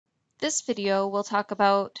This video will talk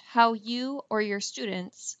about how you or your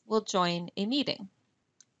students will join a meeting.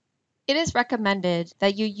 It is recommended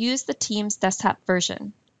that you use the Teams desktop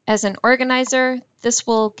version. As an organizer, this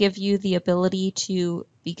will give you the ability to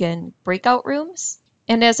begin breakout rooms.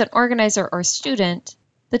 And as an organizer or student,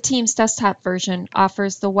 the Teams desktop version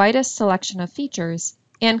offers the widest selection of features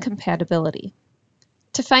and compatibility.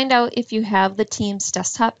 To find out if you have the Teams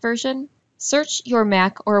desktop version, search your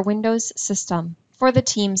Mac or Windows system for the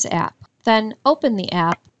Teams app. Then open the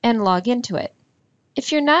app and log into it.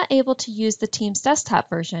 If you're not able to use the Teams desktop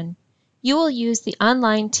version, you will use the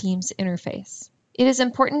online Teams interface. It is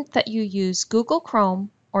important that you use Google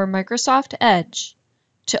Chrome or Microsoft Edge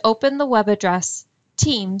to open the web address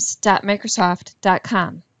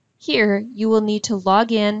teams.microsoft.com. Here, you will need to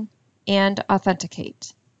log in and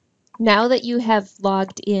authenticate. Now that you have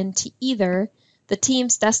logged in to either the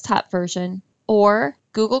Teams desktop version or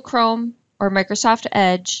Google Chrome or Microsoft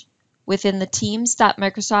Edge within the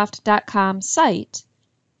teams.microsoft.com site,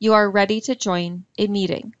 you are ready to join a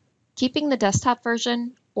meeting. Keeping the desktop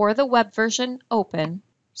version or the web version open,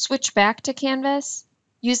 switch back to Canvas,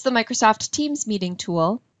 use the Microsoft Teams meeting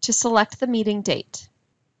tool to select the meeting date.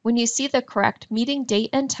 When you see the correct meeting date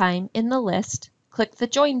and time in the list, click the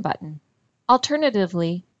Join button.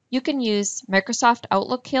 Alternatively, you can use Microsoft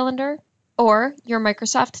Outlook Calendar or your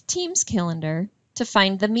Microsoft Teams calendar to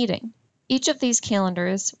find the meeting. Each of these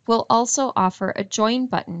calendars will also offer a Join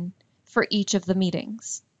button for each of the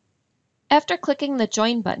meetings. After clicking the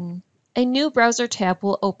Join button, a new browser tab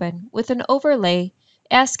will open with an overlay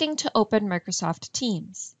asking to open Microsoft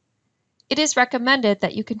Teams. It is recommended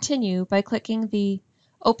that you continue by clicking the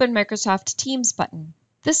Open Microsoft Teams button.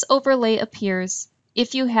 This overlay appears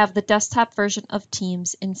if you have the desktop version of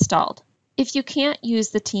Teams installed. If you can't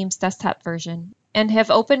use the Teams desktop version and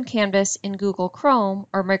have opened Canvas in Google Chrome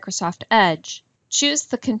or Microsoft Edge, choose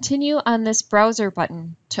the Continue on this browser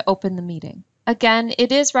button to open the meeting. Again,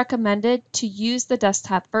 it is recommended to use the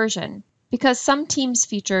desktop version because some Teams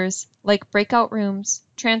features like breakout rooms,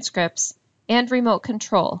 transcripts, and remote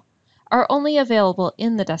control are only available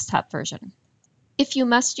in the desktop version. If you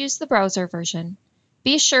must use the browser version,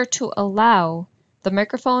 be sure to allow the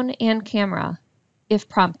microphone and camera if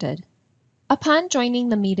prompted. Upon joining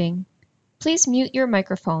the meeting, please mute your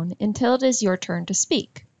microphone until it is your turn to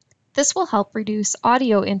speak. This will help reduce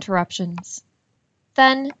audio interruptions.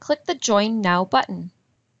 Then click the Join Now button.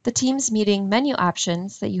 The Teams meeting menu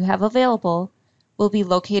options that you have available will be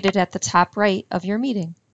located at the top right of your meeting.